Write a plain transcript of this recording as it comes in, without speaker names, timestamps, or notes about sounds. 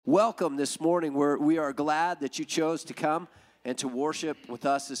welcome this morning. We are glad that you chose to come and to worship with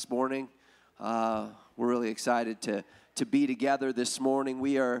us this morning. We're really excited to be together this morning.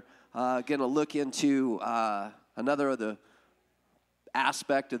 We are going to look into another of the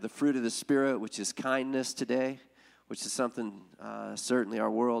aspect of the fruit of the Spirit, which is kindness today, which is something certainly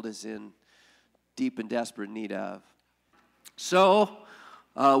our world is in deep and desperate need of. So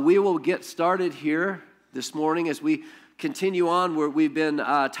we will get started here this morning as we continue on where we've been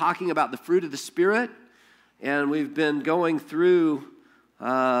talking about the fruit of the Spirit, and we've been going through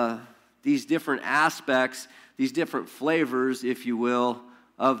these different aspects, these different flavors, if you will,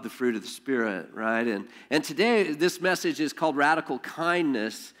 of the fruit of the Spirit, right? And today, this message is called Radical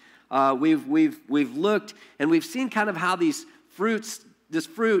Kindness. We've looked and we've seen kind of how these fruits,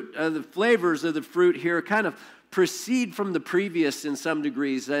 the flavors of the fruit here kind of proceed from the previous in some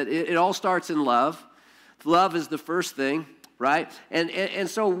degrees. That it all starts in love. Love is the first thing, right? And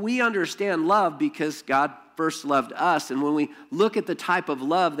so we understand love because God first loved us. And when we look at the type of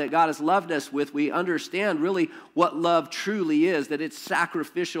love that God has loved us with, we understand really what love truly is, that it's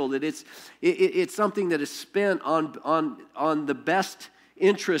sacrificial, that it's something that is spent on the best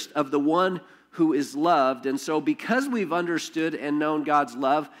interest of the one who is loved. And so because we've understood and known God's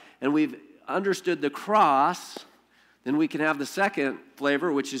love, and we've understood the cross, then we can have the second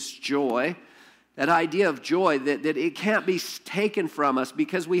flavor, which is joy. That idea of joy, that it can't be taken from us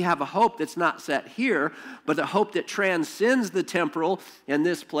because we have a hope that's not set here, but a hope that transcends the temporal in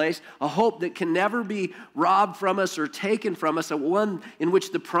this place, a hope that can never be robbed from us or taken from us, a one in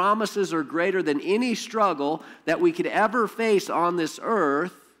which the promises are greater than any struggle that we could ever face on this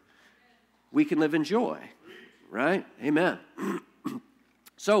earth. We can live in joy, right? Amen.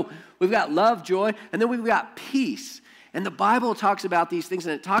 So we've got love, joy, and then we've got peace. And the Bible talks about these things,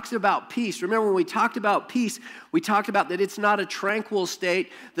 and it talks about peace. Remember, when we talked about peace, we talked about that it's not a tranquil state,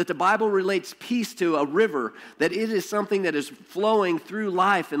 that the Bible relates peace to a river, that it is something that is flowing through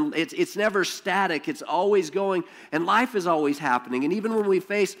life, and it's never static. It's always going, and life is always happening. And even when we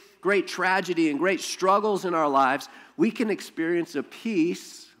face great tragedy and great struggles in our lives, we can experience a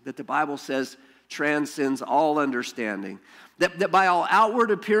peace that the Bible says transcends all understanding. That by all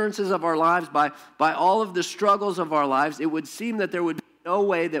outward appearances of our lives, by all of the struggles of our lives, it would seem that there would be no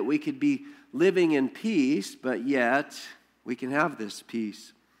way that we could be living in peace, but yet we can have this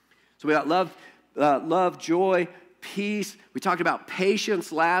peace. So we got love, joy, peace. We talked about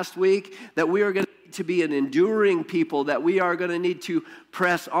patience last week, that we are going to need to be an enduring people, that we are going to need to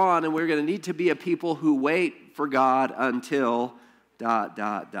press on, and we're going to need to be a people who wait for God until ...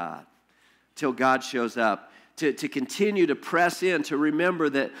 till God shows up. To continue to press in, to remember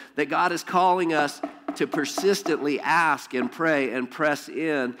that God is calling us to persistently ask and pray and press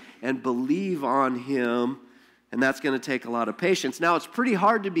in and believe on Him, and that's going to take a lot of patience. Now, it's pretty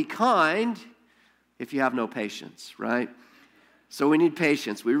hard to be kind if you have no patience, right? So we need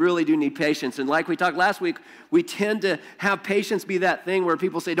patience. We really do need patience. And like we talked last week, we tend to have patience be that thing where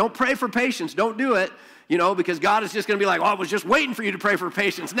people say, don't pray for patience, don't do it, because God is just going to be like, I was just waiting for you to pray for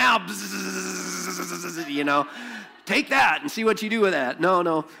patience. Now, take that and see what you do with that.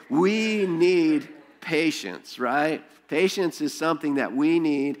 No, we need patience, right? Patience is something that we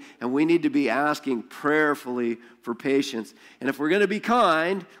need, and we need to be asking prayerfully for patience. And if we're going to be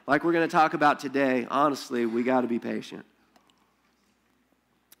kind, like we're going to talk about today, honestly, we got to be patient.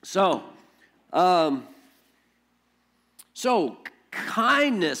 So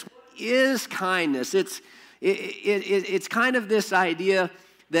kindness. What is kindness? It's kind of this idea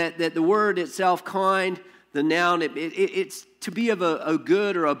that the word itself, kind, the noun, it's to be of a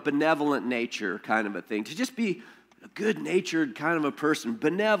good or a benevolent nature kind of a thing. To just be a good-natured kind of a person,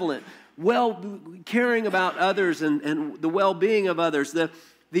 benevolent, caring about others and the well-being of others. The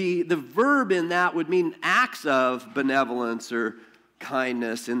verb in that would mean acts of benevolence or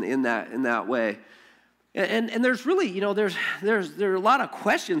kindness in that way. And there's really, there are a lot of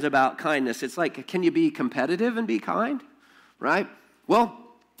questions about kindness. It's like, can you be competitive and be kind, right? Well,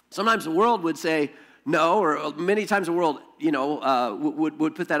 sometimes the world would say no, or many times the world,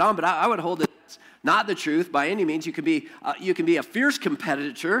 would put that on. But I would hold that it's not the truth by any means. You can be a fierce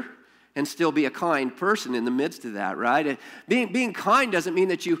competitor and still be a kind person in the midst of that, right? And being kind doesn't mean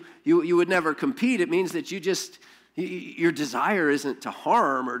that you would never compete. It means that your desire isn't to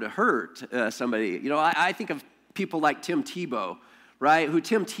harm or to hurt somebody. I think of people like Tim Tebow, right?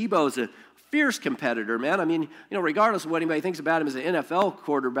 Tim Tebow is a fierce competitor, man. I mean, regardless of what anybody thinks about him as an NFL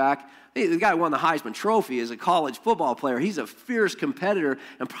quarterback, the guy who won the Heisman Trophy as a college football player. He's a fierce competitor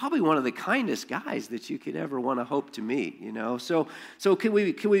and probably one of the kindest guys that you could ever want to hope to meet, So can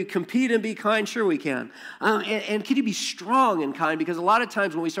we compete and be kind? Sure we can. And can you be strong and kind? Because a lot of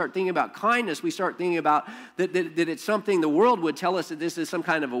times when we start thinking about kindness, we start thinking about that it's something the world would tell us that this is some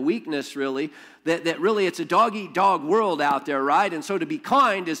kind of a weakness, really, that really it's a dog-eat-dog world out there, right? And so to be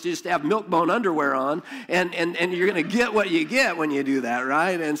kind is just to have milk-bone underwear on, and you're going to get what you get when you do that,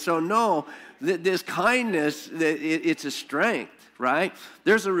 right? And so no, this kindness, it's a strength, right?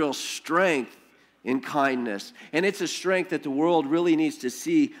 There's a real strength in kindness, and it's a strength that the world really needs to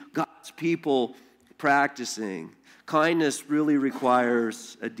see God's people practicing. Kindness really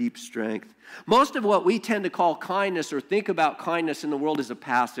requires a deep strength. Most of what we tend to call kindness or think about kindness in the world is a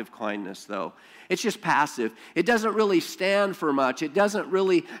passive kindness, though. It's just passive. It doesn't really stand for much. It doesn't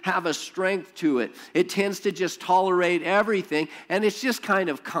really have a strength to it. It tends to just tolerate everything, and it's just kind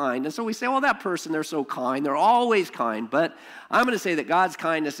of kind. And so we say, well, that person, they're so kind. They're always kind. But I'm going to say that God's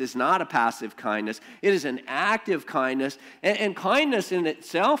kindness is not a passive kindness. It is an active kindness, and kindness in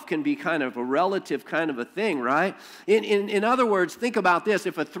itself can be kind of a relative kind of a thing, right? In other words, think about this.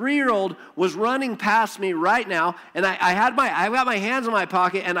 If a 3-year-old was running past me right now, and I got my hands in my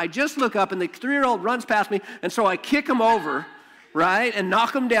pocket, and I just look up, and the 3-year-old runs past me, and so I kick them over, right, and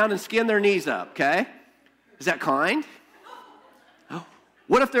knock them down and skin their knees up, okay? Is that kind?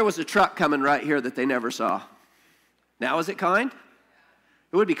 What if there was a truck coming right here that they never saw? Now is it kind?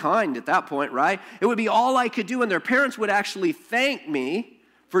 It would be kind at that point, right? It would be all I could do, and their parents would actually thank me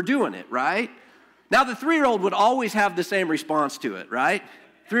for doing it, right? Now the 3-year-old would always have the same response to it, right?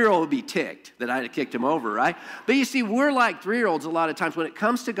 3-year-old would be ticked that I had kicked him over, right? But you see, we're like 3-year-olds a lot of times when it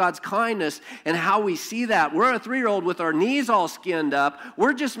comes to God's kindness and how we see that. We're a 3-year-old with our knees all skinned up.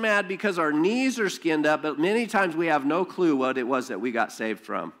 We're just mad because our knees are skinned up, but many times we have no clue what it was that we got saved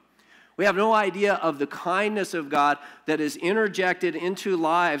from. We have no idea of the kindness of God that is interjected into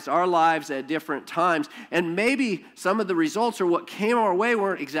our lives at different times. And maybe some of the results or what came our way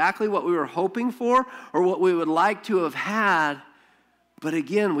weren't exactly what we were hoping for or what we would like to have had. But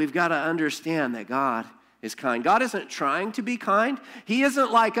again, we've got to understand that God is kind. God isn't trying to be kind. He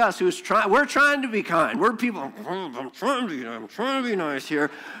isn't like us we're trying to be kind. We're people, I'm trying to be nice here.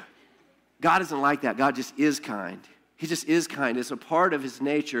 God isn't like that. God just is kind. He just is kind. It's a part of his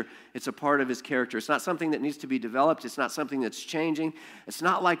nature. It's a part of his character. It's not something that needs to be developed. It's not something that's changing. It's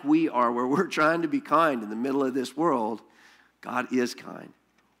not like we are where we're trying to be kind in the middle of this world. God is kind.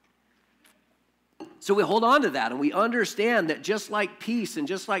 So we hold on to that and we understand that just like peace and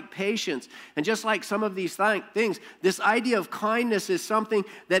just like patience and just like some of these things, this idea of kindness is something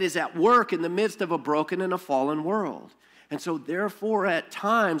that is at work in the midst of a broken and a fallen world. And so therefore at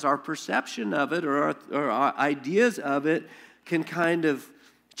times our perception of it or our ideas of it can kind of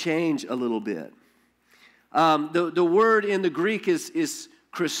change a little bit. The word in the Greek is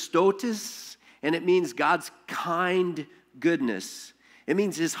Christotes, and it means God's kind goodness. It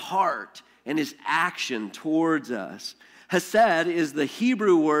means his heart and his action towards us. Hesed is the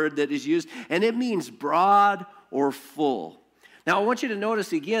Hebrew word that is used, and it means broad or full. Now, I want you to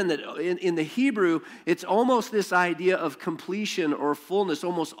notice again that in the Hebrew, it's almost this idea of completion or fullness,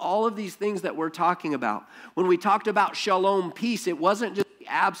 almost all of these things that we're talking about. When we talked about shalom, peace, it wasn't just the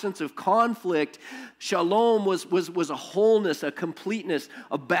absence of conflict. Shalom was a wholeness, a completeness,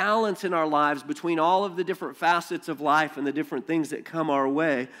 a balance in our lives between all of the different facets of life and the different things that come our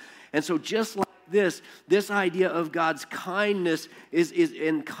way. And so just like this idea of God's kindness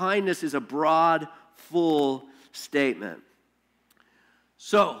kindness is a broad, full statement.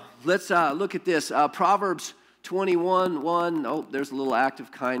 So let's look at this. Proverbs 21:1. Oh, there's a little act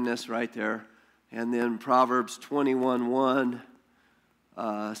of kindness right there. And then Proverbs 21:1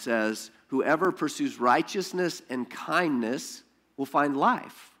 says, whoever pursues righteousness and kindness will find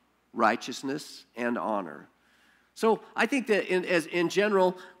life, righteousness, and honor. So I think that in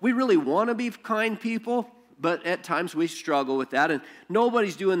general, we really want to be kind people, but at times we struggle with that, and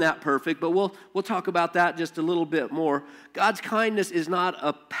nobody's doing that perfect, but we'll talk about that just a little bit more. God's kindness is not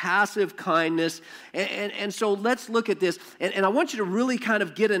a passive kindness, and so let's look at this, and I want you to really kind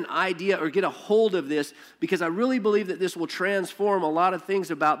of get an idea or get a hold of this, because I really believe that this will transform a lot of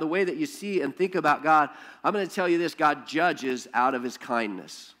things about the way that you see and think about God. I'm going to tell you this: God judges out of his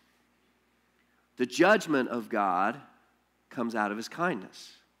kindness. The judgment of God comes out of his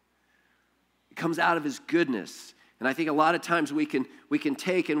kindness. It comes out of his goodness. And I think a lot of times we can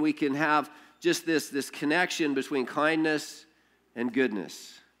take and we can have just this connection between kindness and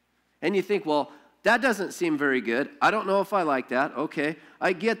goodness. And you think, well, that doesn't seem very good. I don't know if I like that. Okay,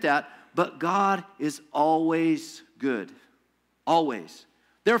 I get that. but God is always good. Always.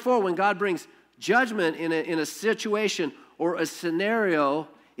 Therefore, when God brings judgment in a situation or a scenario,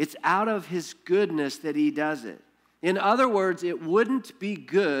 it's out of his goodness that he does it. In other words, it wouldn't be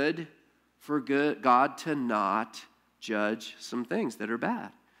good for God to not judge some things that are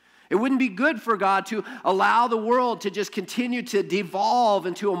bad. It wouldn't be good for God to allow the world to just continue to devolve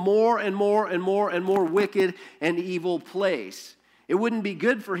into a more and more and more and more wicked and evil place. It wouldn't be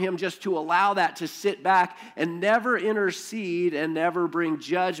good for him just to allow that to sit back and never intercede and never bring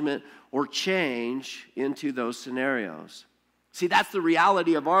judgment or change into those scenarios. See, that's the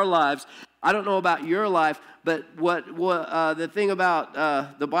reality of our lives. I don't know about your life, but what the thing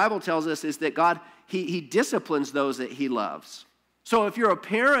about the Bible tells us is that God, he disciplines those that he loves. So if you're a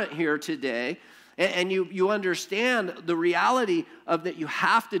parent here today and you understand the reality of that you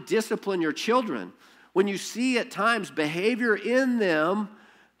have to discipline your children, when you see at times behavior in them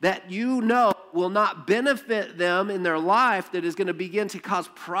that you know will not benefit them in their life, that is going to begin to cause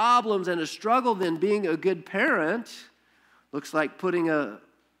problems and a struggle, then being a good parent looks like putting a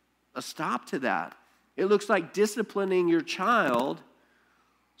stop to that. It looks like disciplining your child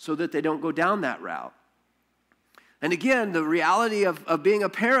so that they don't go down that route. And again, the reality of being a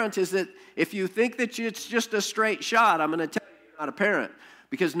parent is that if you think that it's just a straight shot, I'm going to tell you you're not a parent.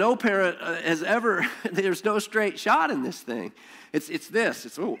 Because no parent has ever, there's no straight shot in this thing. It's this.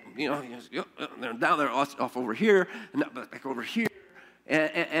 It's, now they're off over here, and back over here.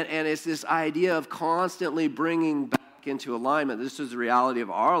 And it's this idea of constantly bringing back into alignment. This is the reality of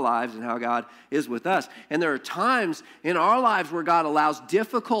our lives and how God is with us. And there are times in our lives where God allows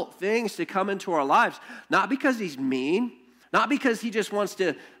difficult things to come into our lives, not because he's mean, not because he just wants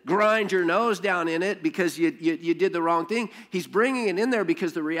to grind your nose down in it because you did the wrong thing. He's bringing it in there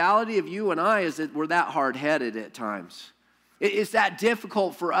because the reality of you and I is that we're that hard-headed at times. It's that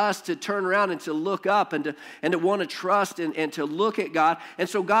difficult for us to turn around and to look up and to want to trust and to look at God. And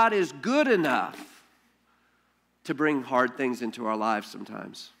so God is good enough to bring hard things into our lives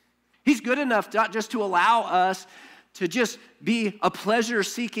sometimes. He's good enough not just to allow us to just be a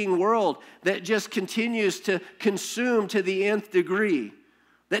pleasure-seeking world that just continues to consume to the nth degree,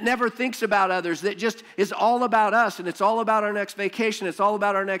 that never thinks about others, that just is all about us, and it's all about our next vacation, it's all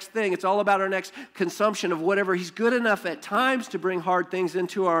about our next thing, it's all about our next consumption of whatever. He's good enough at times to bring hard things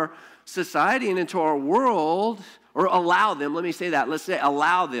into our society and into our world, or allow them, let me say that, let's say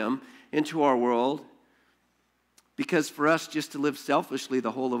allow them into our world, because for us just to live selfishly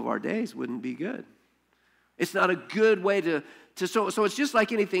the whole of our days wouldn't be good. It's not a good way so it's just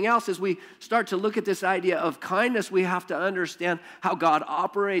like anything else. As we start to look at this idea of kindness, we have to understand how God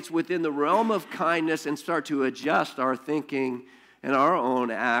operates within the realm of kindness and start to adjust our thinking and our own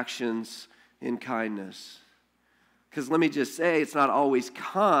actions in kindness. Because let me just say, it's not always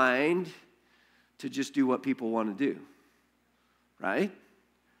kind to just do what people want to do, right?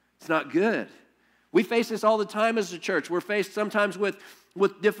 It's not good. We face this all the time as a church. We're faced sometimes with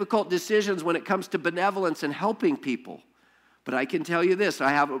difficult decisions when it comes to benevolence and helping people. But I can tell you this,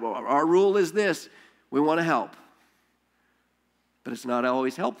 our rule is this: we want to help. But it's not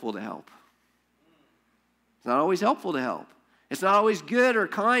always helpful to help. It's not always helpful to help. It's not always good or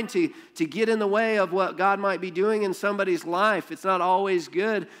kind to get in the way of what God might be doing in somebody's life. It's not always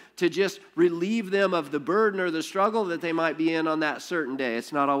good to just relieve them of the burden or the struggle that they might be in on that certain day.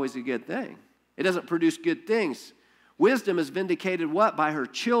 It's not always a good thing. It doesn't produce good things. Wisdom is vindicated what? By her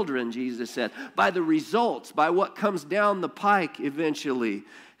children, Jesus said. By the results, by what comes down the pike eventually.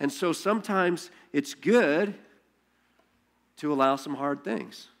 And so sometimes it's good to allow some hard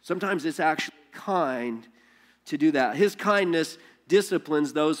things. Sometimes it's actually kind to do that. His kindness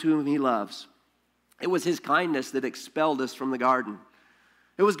disciplines those whom he loves. It was his kindness that expelled us from the garden.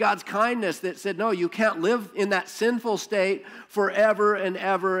 It was God's kindness that said, no, you can't live in that sinful state forever and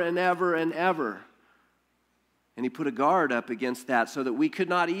ever and ever and ever. And he put a guard up against that so that we could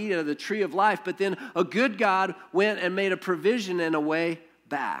not eat of the tree of life. But then a good God went and made a provision and a way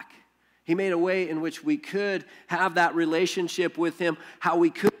back. He made a way in which we could have that relationship with him, how we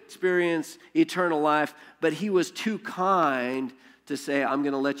could experience eternal life. But he was too kind to say, I'm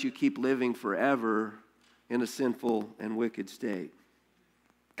going to let you keep living forever in a sinful and wicked state.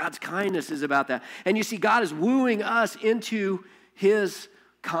 God's kindness is about that. And you see, God is wooing us into his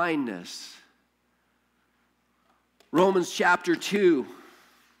kindness. Romans chapter 2,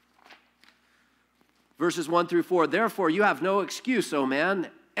 verses 1 through 4. Therefore, you have no excuse, O man,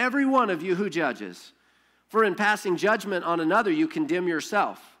 every one of you who judges. For in passing judgment on another, you condemn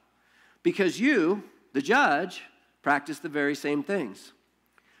yourself. Because you, the judge, practice the very same things.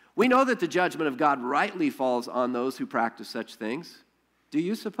 We know that the judgment of God rightly falls on those who practice such things. Do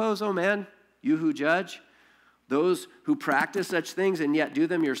you suppose, O man, you who judge, those who practice such things and yet do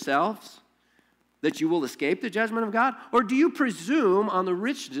them yourselves, that you will escape the judgment of God? Or do you presume on the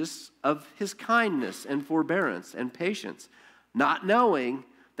richness of his kindness and forbearance and patience, not knowing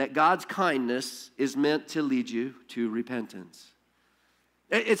that God's kindness is meant to lead you to repentance?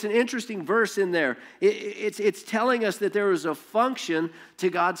 It's an interesting verse in there. It's telling us that there is a function to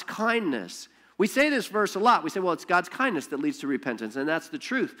God's kindness. We say this verse a lot. We say, well, it's God's kindness that leads to repentance, and that's the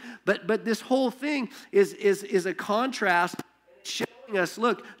truth. But this whole thing is a contrast showing us,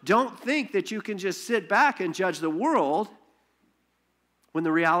 look, don't think that you can just sit back and judge the world when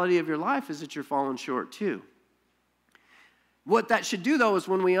the reality of your life is that you're falling short too. What that should do, though, is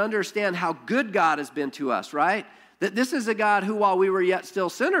when we understand how good God has been to us, right? That this is a God who, while we were yet still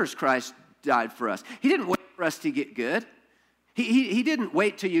sinners, Christ died for us. He didn't wait for us to get good. He didn't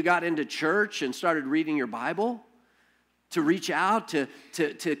wait till you got into church and started reading your Bible to reach out,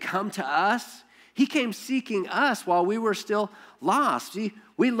 to come to us. He came seeking us while we were still lost.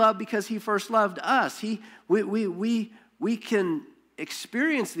 We love because he first loved us. We can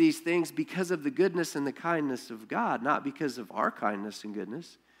experience these things because of the goodness and the kindness of God, not because of our kindness and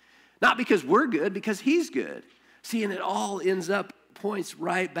goodness. Not because we're good, because he's good. See, and it all points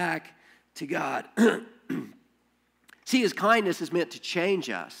right back to God. See, his kindness is meant to change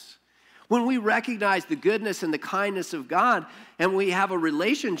us. When we recognize the goodness and the kindness of God and we have a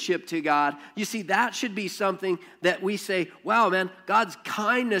relationship to God, you see, that should be something that we say, wow, man, God's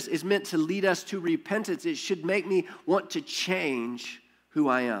kindness is meant to lead us to repentance. It should make me want to change who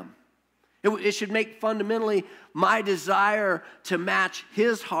I am. It should make fundamentally my desire to match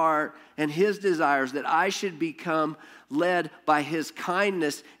his heart and his desires, that I should become led by his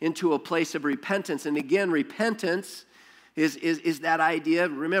kindness into a place of repentance. And again, repentance is that idea.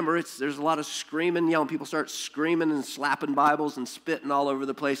 Remember, there's a lot of screaming, yelling. People start screaming and slapping Bibles and spitting all over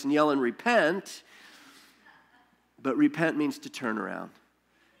the place and yelling, repent. But repent means to turn around.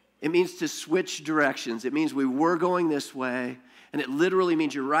 It means to switch directions. It means we were going this way, and it literally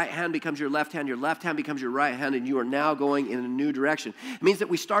means your right hand becomes your left hand becomes your right hand, and you are now going in a new direction. It means that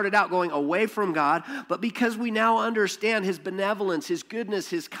we started out going away from God, but because we now understand his benevolence, his goodness,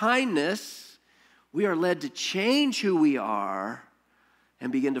 his kindness, we are led to change who we are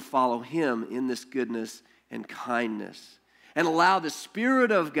and begin to follow him in this goodness and kindness. And allow the Spirit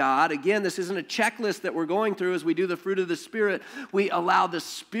of God, again, this isn't a checklist that we're going through as we do the fruit of the Spirit. We allow the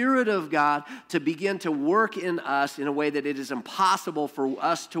Spirit of God to begin to work in us in a way that it is impossible for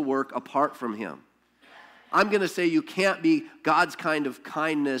us to work apart from him. I'm going to say you can't be God's kind of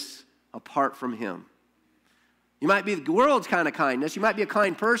kindness apart from him. You might be the world's kind of kindness. You might be a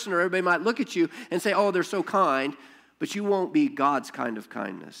kind person, or everybody might look at you and say, oh, they're so kind, but you won't be God's kind of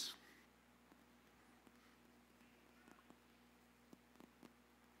kindness.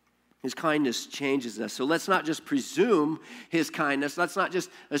 His kindness changes us. So let's not just presume his kindness. Let's not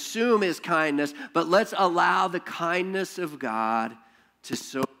just assume his kindness, but let's allow the kindness of God to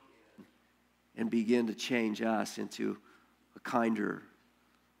soak in and begin to change us into a kinder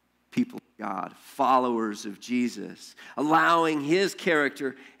people of God, followers of Jesus, allowing his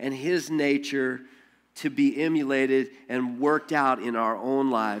character and his nature to be emulated and worked out in our own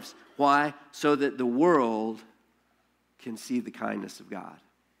lives. Why? So that the world can see the kindness of God.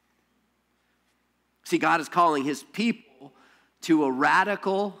 See, God is calling his people to a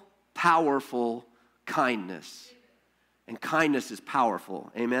radical, powerful kindness. And kindness is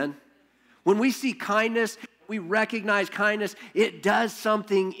powerful. Amen? When we see kindness, we recognize kindness, it does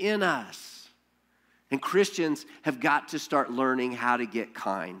something in us. And Christians have got to start learning how to get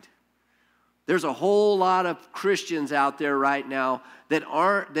kind. There's a whole lot of Christians out there right now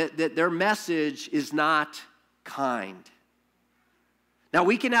that their message is not kind. Now,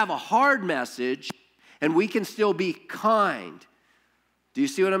 we can have a hard message, and we can still be kind. Do you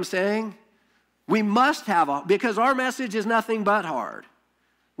see what I'm saying? We must have because our message is nothing but hard.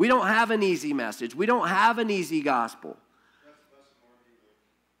 We don't have an easy message. We don't have an easy gospel.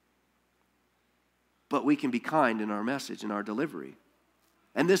 But we can be kind in our message, in our delivery.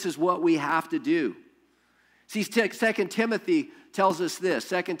 And this is what we have to do. See, 2 Timothy tells us this.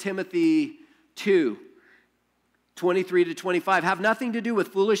 2 Timothy 2, 23 to 25. Have nothing to do with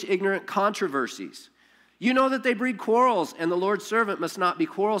foolish, ignorant controversies. You know that they breed quarrels, and the Lord's servant must not be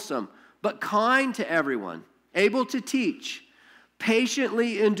quarrelsome, but kind to everyone, able to teach,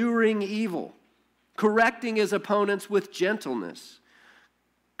 patiently enduring evil, correcting his opponents with gentleness.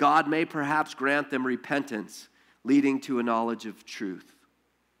 God may perhaps grant them repentance, leading to a knowledge of truth.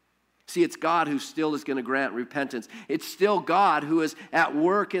 See, it's God who still is going to grant repentance. It's still God who is at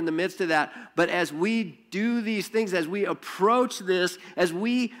work in the midst of that. But as we do these things, as we approach this, as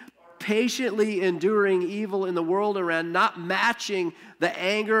we patiently enduring evil in the world around, not matching the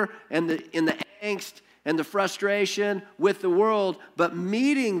anger and the angst and the frustration with the world, but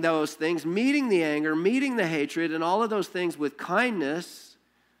meeting those things, meeting the anger, meeting the hatred, and all of those things with kindness,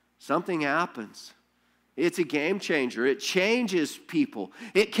 something happens. It's a game changer. It changes people.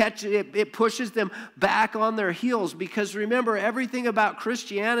 It pushes them back on their heels, because remember, everything about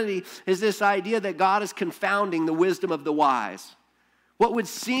Christianity is this idea that God is confounding the wisdom of the wise. What would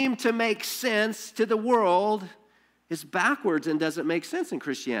seem to make sense to the world is backwards and doesn't make sense in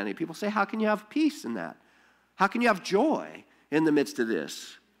Christianity. People say, how can you have peace in that? How can you have joy in the midst of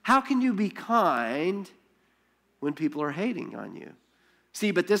this? How can you be kind when people are hating on you?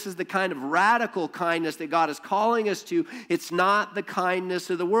 See, but this is the kind of radical kindness that God is calling us to. It's not the kindness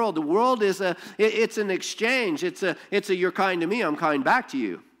of the world. The world is it's an exchange. It's a you're kind to me, I'm kind back to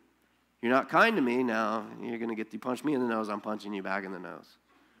you. You're not kind to me, now you're going to get to punch me in the nose, I'm punching you back in the nose.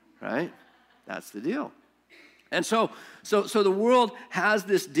 Right? That's the deal. And so the world has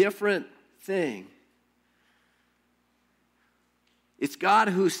this different thing. It's God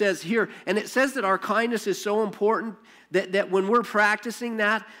who says here, and it says that our kindness is so important that when we're practicing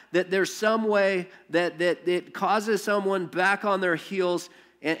that there's some way that it causes someone back on their heels,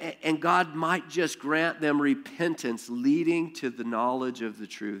 and God might just grant them repentance leading to the knowledge of the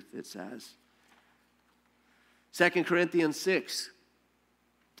truth, it says. 2 Corinthians 6.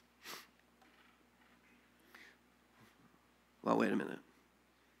 Well, wait a minute.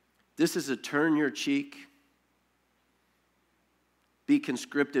 This is a turn your cheek, be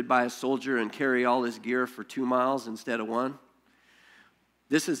conscripted by a soldier and carry all his gear for 2 miles instead of 1.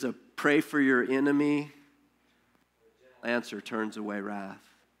 This is a pray for your enemy. Answer turns away wrath.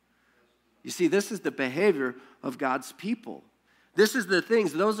 You see, this is the behavior of God's people. This is the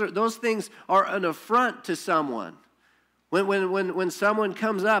things. Those things are an affront to someone. When someone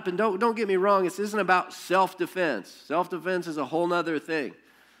comes up, and don't get me wrong, this isn't about self-defense. Self-defense is a whole nother thing.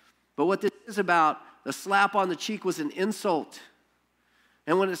 But what this is about, the slap on the cheek was an insult.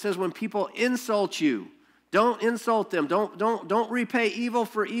 And when it says when people insult you, don't insult them. Don't repay evil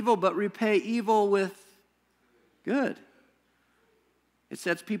for evil, but repay evil with good. It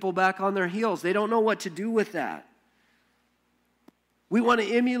sets people back on their heels. They don't know what to do with that. We want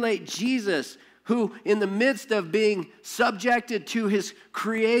to emulate Jesus, who in the midst of being subjected to his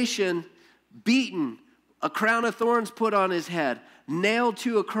creation, beaten, a crown of thorns put on his head, nailed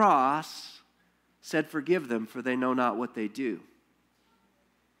to a cross, said, "Forgive them, for they know not what they do."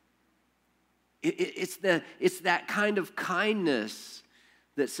 It's that kind of kindness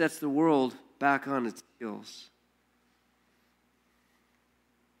that sets the world back on its heels.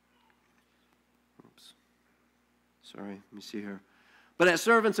 Oops. Sorry, let me see here. But as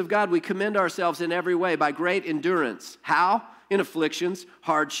servants of God, we commend ourselves in every way by great endurance. How? In afflictions,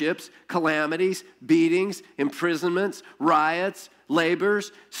 hardships, calamities, beatings, imprisonments, riots,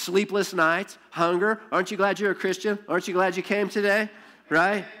 labors, sleepless nights, hunger. Aren't you glad you're a Christian? Aren't you glad you came today?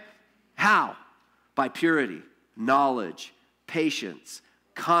 Right? How? By purity, knowledge, patience,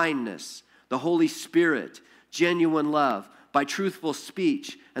 kindness, the Holy Spirit, genuine love, by truthful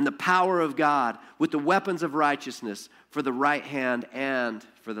speech, and the power of God with the weapons of righteousness for the right hand and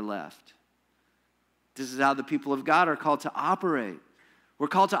for the left. This is how the people of God are called to operate. We're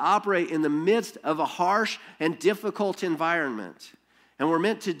called to operate in the midst of a harsh and difficult environment. And we're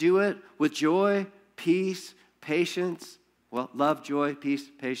meant to do it with joy, peace, patience, love, joy, peace,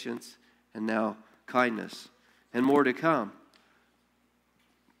 patience, and now kindness, and more to come.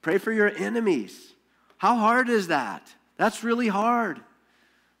 Pray for your enemies. How hard is that? That's really hard.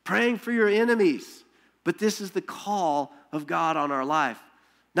 Praying for your enemies. But this is the call of God on our life.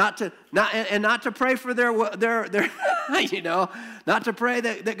 Not to pray for their not to pray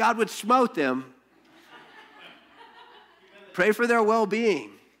that God would smote them. Pray for their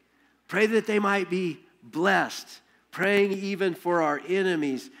well-being. Pray that they might be blessed. Praying even for our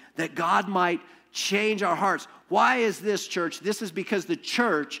enemies, that God might change our hearts. Why is this, church? This is because the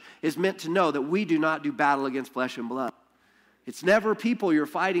church is meant to know that we do not do battle against flesh and blood. It's never people you're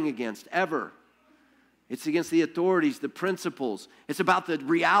fighting against, ever. It's against the authorities, the principles. It's about the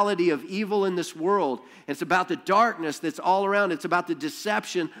reality of evil in this world. It's about the darkness that's all around. It's about the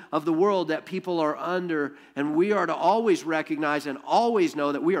deception of the world that people are under. And we are to always recognize and always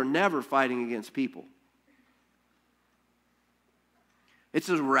know that we are never fighting against people. It's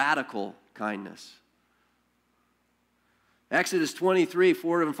a radical kindness. Exodus 23,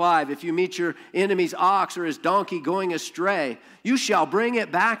 4 and 5, if you meet your enemy's ox or his donkey going astray, you shall bring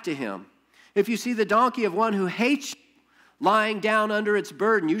it back to him. If you see the donkey of one who hates you lying down under its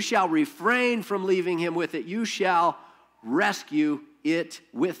burden, you shall refrain from leaving him with it. You shall rescue it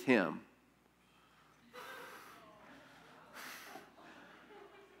with him.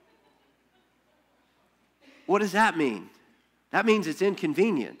 What does that mean? That means it's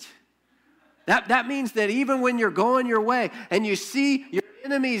inconvenient. That means that even when you're going your way and you see your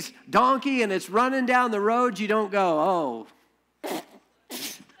enemy's donkey and it's running down the road, you don't go, oh,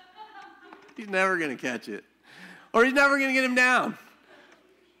 he's never going to catch it. Or he's never going to get him down.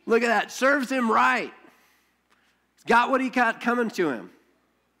 Look at that. Serves him right. He's got what he got coming to him.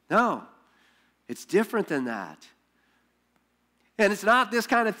 No, it's different than that. And it's not this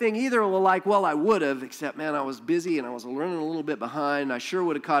kind of thing either, like, well, I would have, except, man, I was busy and I was running a little bit behind. I sure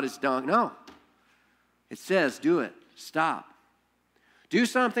would have caught his donkey. No. It says, do it. Stop. Do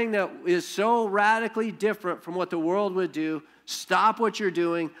something that is so radically different from what the world would do. Stop what you're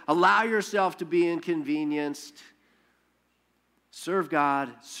doing. Allow yourself to be inconvenienced. Serve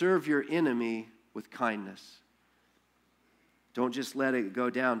God. Serve your enemy with kindness. Don't just let it go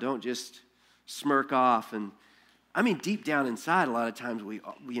down. Don't just smirk off. And I mean, deep down inside, a lot of times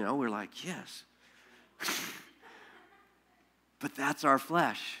we're like, yes. But that's our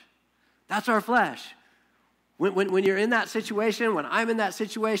flesh. That's our flesh. When you're in that situation, when I'm in that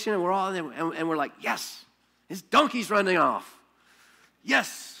situation, and we're all and we're like, yes, his donkey's running off.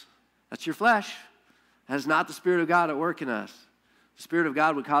 Yes, that's your flesh. That is not the Spirit of God at work in us. The Spirit of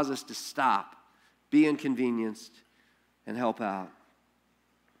God would cause us to stop, be inconvenienced, and help out.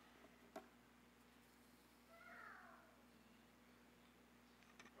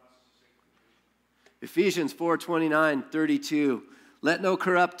 Ephesians 4:29-32. Let no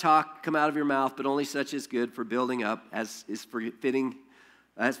corrupt talk come out of your mouth, but only such as good for building up, as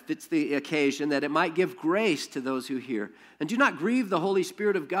fits the occasion, that it might give grace to those who hear. And do not grieve the Holy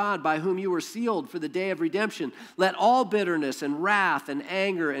Spirit of God, by whom you were sealed for the day of redemption. Let all bitterness and wrath and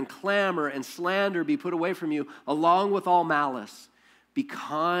anger and clamor and slander be put away from you, along with all malice. Be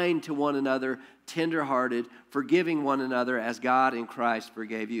kind to one another, tenderhearted, forgiving one another as God in Christ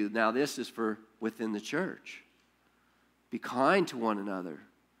forgave you. Now this is for within the church. Be kind to one another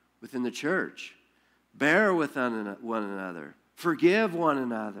within the church. Bear with one another. Forgive one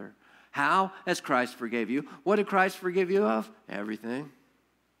another. How? As Christ forgave you. What did Christ forgive you of? Everything.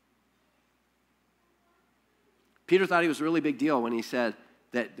 Peter thought he was a really big deal when he said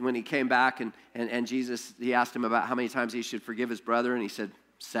that when he came back and Jesus, he asked him about how many times he should forgive his brother, and he said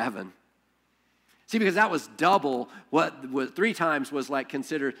 7. See, because that was double what 3 times was like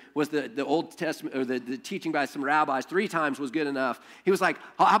considered, was the Old Testament, or the teaching by some rabbis. 3 times was good enough. He was like,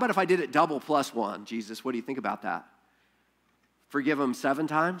 how about if I did it double plus 1? Jesus, what do you think about that? Forgive them 7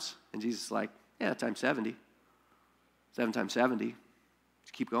 times? And Jesus is like, yeah, times 70. 7 times 70.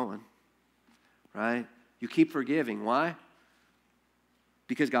 Just keep going, right? You keep forgiving. Why?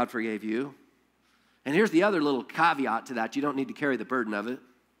 Because God forgave you. And here's the other little caveat to that. You don't need to carry the burden of it.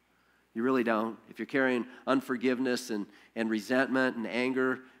 You really don't. If you're carrying unforgiveness and resentment and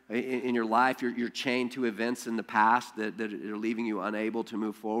anger in your life, you're chained to events in the past that are leaving you unable to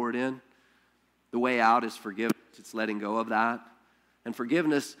move forward in. The way out is forgiveness. It's letting go of that. And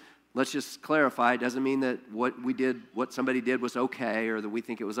forgiveness, let's just clarify, doesn't mean that what somebody did was okay, or that we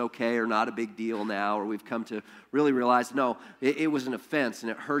think it was okay or not a big deal now, or we've come to really realize, no, it was an offense and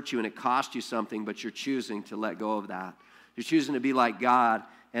it hurt you and it cost you something, but you're choosing to let go of that. You're choosing to be like God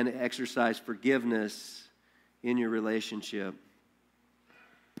and exercise forgiveness in your relationship.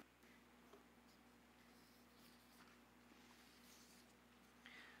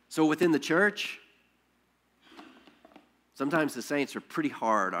 So within the church, sometimes the saints are pretty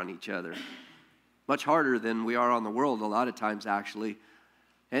hard on each other. Much harder than we are on the world a lot of times, actually.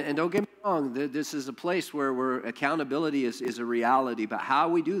 And don't get me wrong, this is a place where accountability is a reality, but how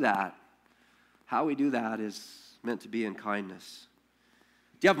we do that is meant to be in kindness.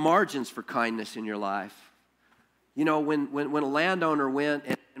 Do you have margins for kindness in your life? You know, when a landowner went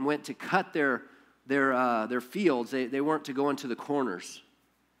to cut their fields, they weren't to go into the corners.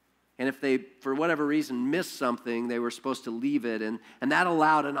 And if they, for whatever reason, missed something, they were supposed to leave it. And that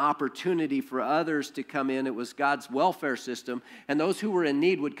allowed an opportunity for others to come in. It was God's welfare system. And those who were in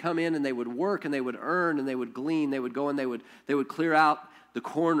need would come in and they would work and they would earn and they would glean. They would go and they would clear out the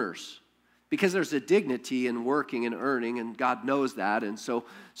corners. because there's a dignity in working and earning, and God knows that. And so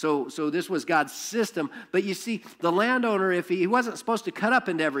this was God's system. But you see, the landowner, if he wasn't supposed to cut up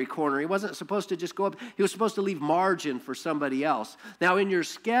into every corner, he wasn't supposed to just go up, he was supposed to leave margin for somebody else. Now, in your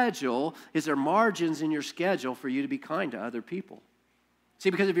schedule, is there margins in your schedule for you to be kind to other people? See,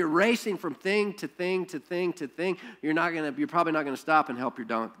 because if you're racing from thing to thing to thing to thing, you're probably not going to stop and help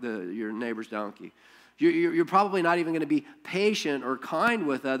your neighbor's donkey. You're probably not even going to be patient or kind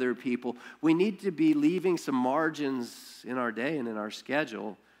with other people. We need to be leaving some margins in our day and in our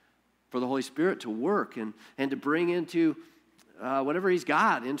schedule for the Holy Spirit to work and to bring into whatever He's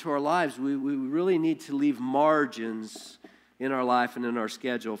got into our lives. We really need to leave margins in our life and in our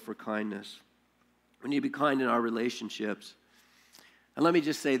schedule for kindness. We need to be kind in our relationships. And let me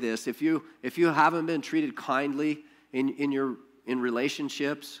just say this: if you haven't been treated kindly in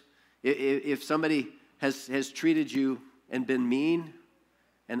relationships, if somebody has treated you and been mean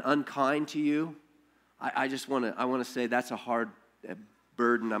and unkind to you, I want to say that's a hard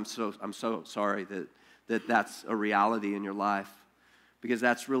burden. I'm so sorry that that's a reality in your life, because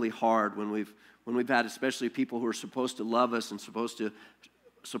that's really hard when we've had especially people who are supposed to love us and supposed to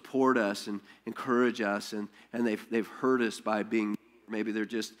support us and encourage us, and they've hurt us by being, maybe they're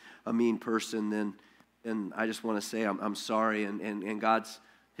just a mean person. Then I just want to say I'm sorry, and God's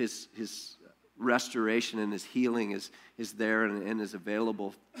his restoration and His healing is there and is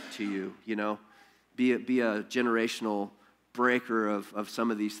available to you. You know, be a generational breaker of some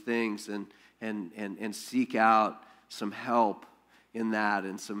of these things, and seek out some help in that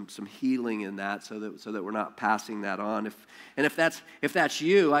and some healing in that, so that we're not passing that on. If that's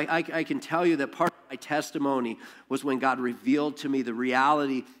you, I can tell you that part of my testimony was when God revealed to me the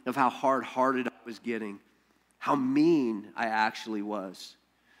reality of how hard-hearted I was getting, how mean I actually was.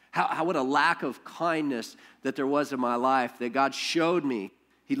 What a lack of kindness that there was in my life, that God showed me.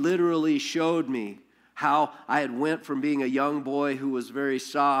 He literally showed me how I had went from being a young boy who was very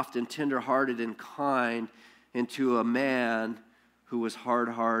soft and tender-hearted and kind into a man who was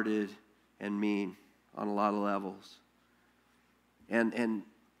hard-hearted and mean on a lot of levels. And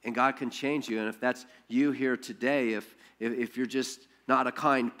God can change you. And if that's you here today, if you're just not a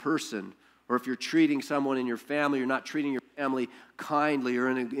kind person, or if you're treating someone in your family, you're not treating your family kindly or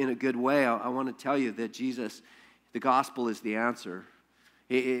in a good way, I want to tell you that Jesus, the gospel is the answer.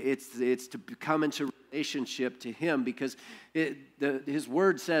 It's to come into relationship to Him, because His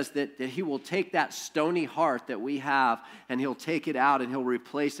word says that He will take that stony heart that we have, and He'll take it out and He'll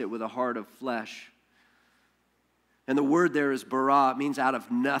replace it with a heart of flesh. And the word there is bara. It means out of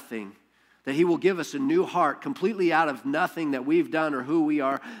nothing. That He will give us a new heart completely out of nothing that we've done or who we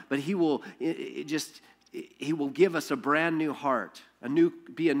are, but He will give us a brand new heart,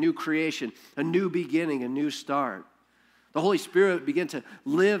 be a new creation, a new beginning, a new start. The Holy Spirit begin to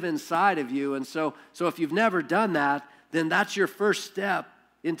live inside of you. And so if you've never done that, then that's your first step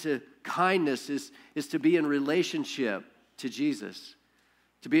into kindness, is to be in relationship to Jesus.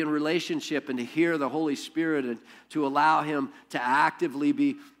 To be in relationship and to hear the Holy Spirit, and to allow Him to actively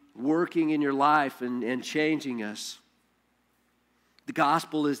be working in your life and changing us. The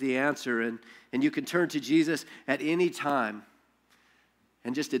gospel is the answer, and you can turn to Jesus at any time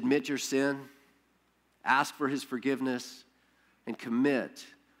and just admit your sin, ask for His forgiveness, and commit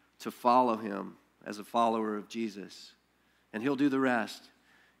to follow Him as a follower of Jesus. And He'll do the rest.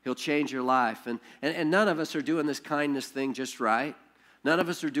 He'll change your life. And none of us are doing this kindness thing just right. None of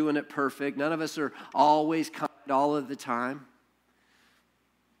us are doing it perfect. None of us are always kind all of the time.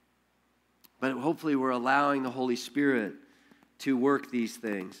 But hopefully we're allowing the Holy Spirit to work these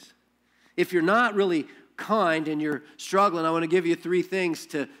things. If you're not really kind and you're struggling, I want to give you 3 things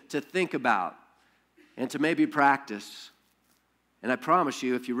to think about and to maybe practice. And I promise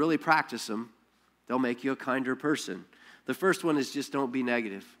you, if you really practice them, they'll make you a kinder person. The first one is just don't be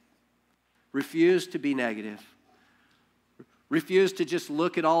negative. Refuse to be negative. Refuse to just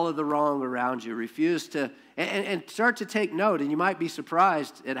look at all of the wrong around you. Refuse to, and start to take note. And you might be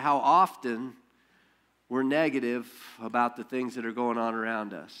surprised at how often we're negative about the things that are going on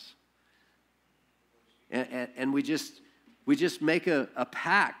around us. And we just make a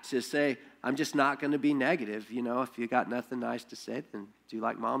pact to say, I'm just not going to be negative. You know, if you got nothing nice to say, then do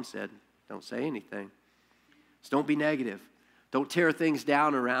like Mom said. Don't say anything. Just don't be negative. Don't tear things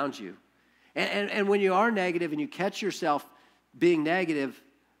down around you. And when you are negative and you catch yourself being negative,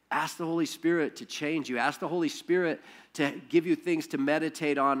 ask the Holy Spirit to change you. Ask the Holy Spirit to give you things to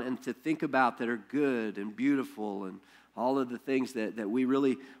meditate on and to think about that are good and beautiful, and all of the things that we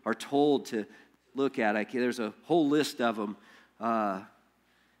really are told to look at. There's a whole list of them,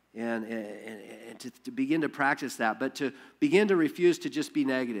 and to begin to practice that, but to begin to refuse to just be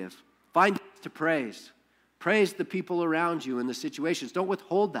negative. Find things to praise. Praise the people around you and the situations. Don't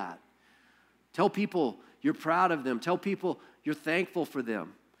withhold that. Tell people you're proud of them. Tell people you're thankful for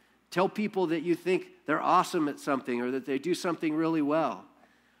them. Tell people that you think they're awesome at something or that they do something really well.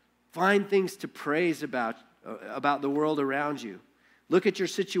 Find things to praise about the world around you. Look at your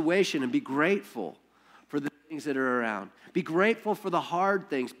situation and be grateful for the things that are around. Be grateful for the hard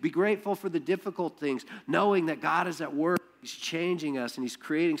things. Be grateful for the difficult things, knowing that God is at work. He's changing us and He's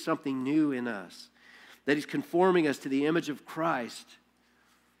creating something new in us, that He's conforming us to the image of Christ.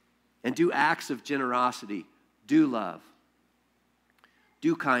 And do acts of generosity. Do love.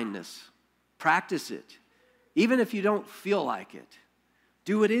 Do kindness. Practice it. Even if you don't feel like it,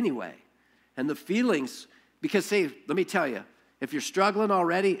 do it anyway. And the feelings, because let me tell you, if you're struggling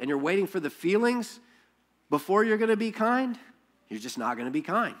already and you're waiting for the feelings before you're going to be kind, you're just not going to be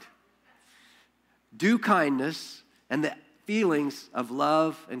kind. Do kindness, and the feelings of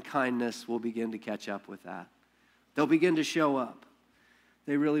love and kindness will begin to catch up with that. They'll begin to show up.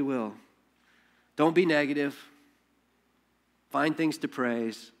 They really will. Don't be negative. Find things to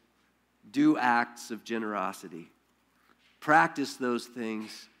praise. Do acts of generosity. Practice those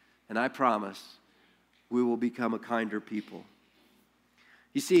things, and I promise we will become a kinder people.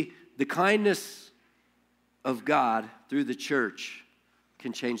 You see, the kindness of God through the church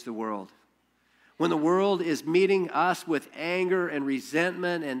can change the world. When the world is meeting us with anger and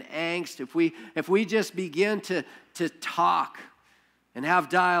resentment and angst, if we just begin to talk and have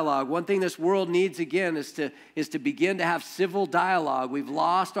dialogue. One thing this world needs again is to begin to have civil dialogue. We've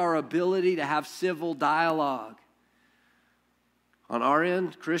lost our ability to have civil dialogue. On our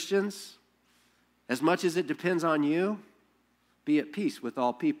end, Christians, as much as it depends on you, be at peace with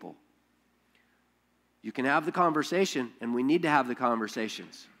all people. You can have the conversation, and we need to have the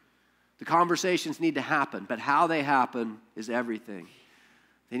conversations. The conversations need to happen, but how they happen is everything.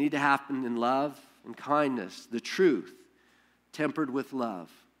 They need to happen in love and kindness, the truth, tempered with love.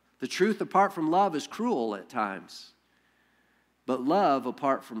 The truth apart from love is cruel at times. But love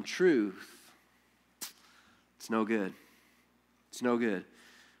apart from truth, it's no good. It's no good.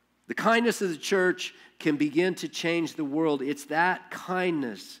 The kindness of the church can begin to change the world. It's that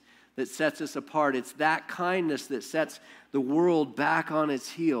kindness that sets us apart. It's that kindness that sets the world back on its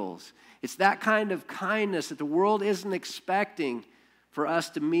heels. It's that kind of kindness that the world isn't expecting for us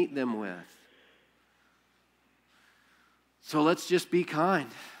to meet them with. So let's just be kind.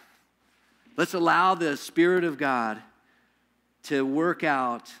 Let's allow the Spirit of God to work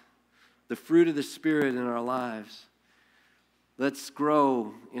out the fruit of the Spirit in our lives. Let's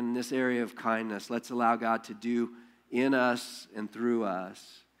grow in this area of kindness. Let's allow God to do in us and through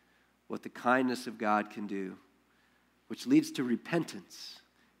us what the kindness of God can do, which leads to repentance.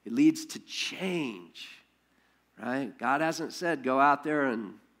 It leads to change, right? God hasn't said go out there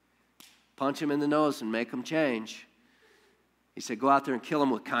and punch him in the nose and make him change. He said, go out there and kill him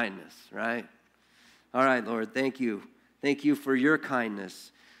with kindness, right? All right, Lord, thank you. Thank you for your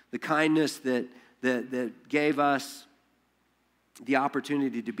kindness, the kindness that gave us the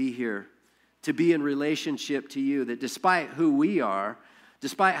opportunity to be here, to be in relationship to you, that despite who we are,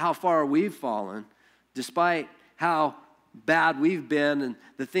 despite how far we've fallen, despite how bad we've been and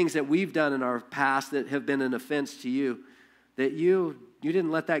the things that we've done in our past that have been an offense to you, that you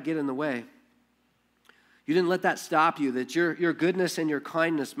didn't let that get in the way. You didn't let that stop you, that your goodness and your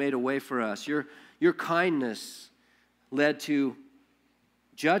kindness made a way for us. Your kindness led to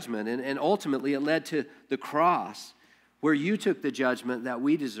judgment, and ultimately it led to the cross, where you took the judgment that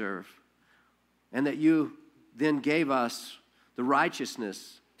we deserve, and that you then gave us the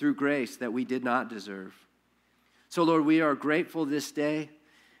righteousness through grace that we did not deserve. So, Lord, we are grateful this day,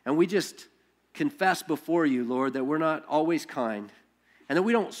 and we just confess before you, Lord, that we're not always kind, and that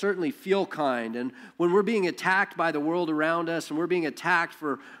we don't certainly feel kind. And when we're being attacked by the world around us, and we're being attacked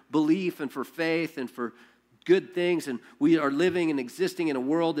for belief and for faith and for good things, and we are living and existing in a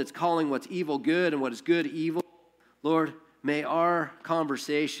world that's calling what's evil good and what is good evil, Lord, may our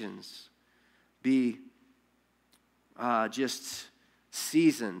conversations be just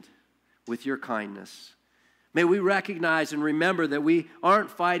seasoned with your kindness. May we recognize and remember that we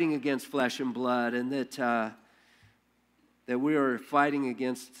aren't fighting against flesh and blood, and that we are fighting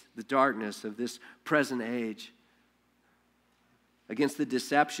against the darkness of this present age, against the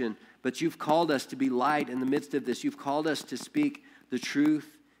deception. But you've called us to be light in the midst of this. You've called us to speak the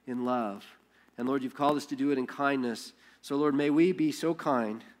truth in love. And Lord, you've called us to do it in kindness. So Lord, may we be so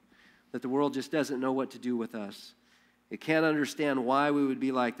kind that the world just doesn't know what to do with us. It can't understand why we would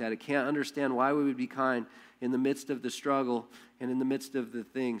be like that. It can't understand why we would be kind in the midst of the struggle and in the midst of the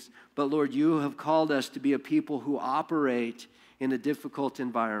things. But Lord, you have called us to be a people who operate in a difficult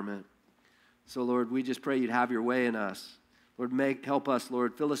environment. So, Lord, we just pray you'd have your way in us. Lord, help us,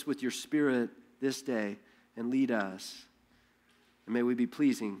 Lord. Fill us with your Spirit this day and lead us. And may we be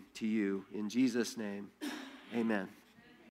pleasing to you. In Jesus' name, amen.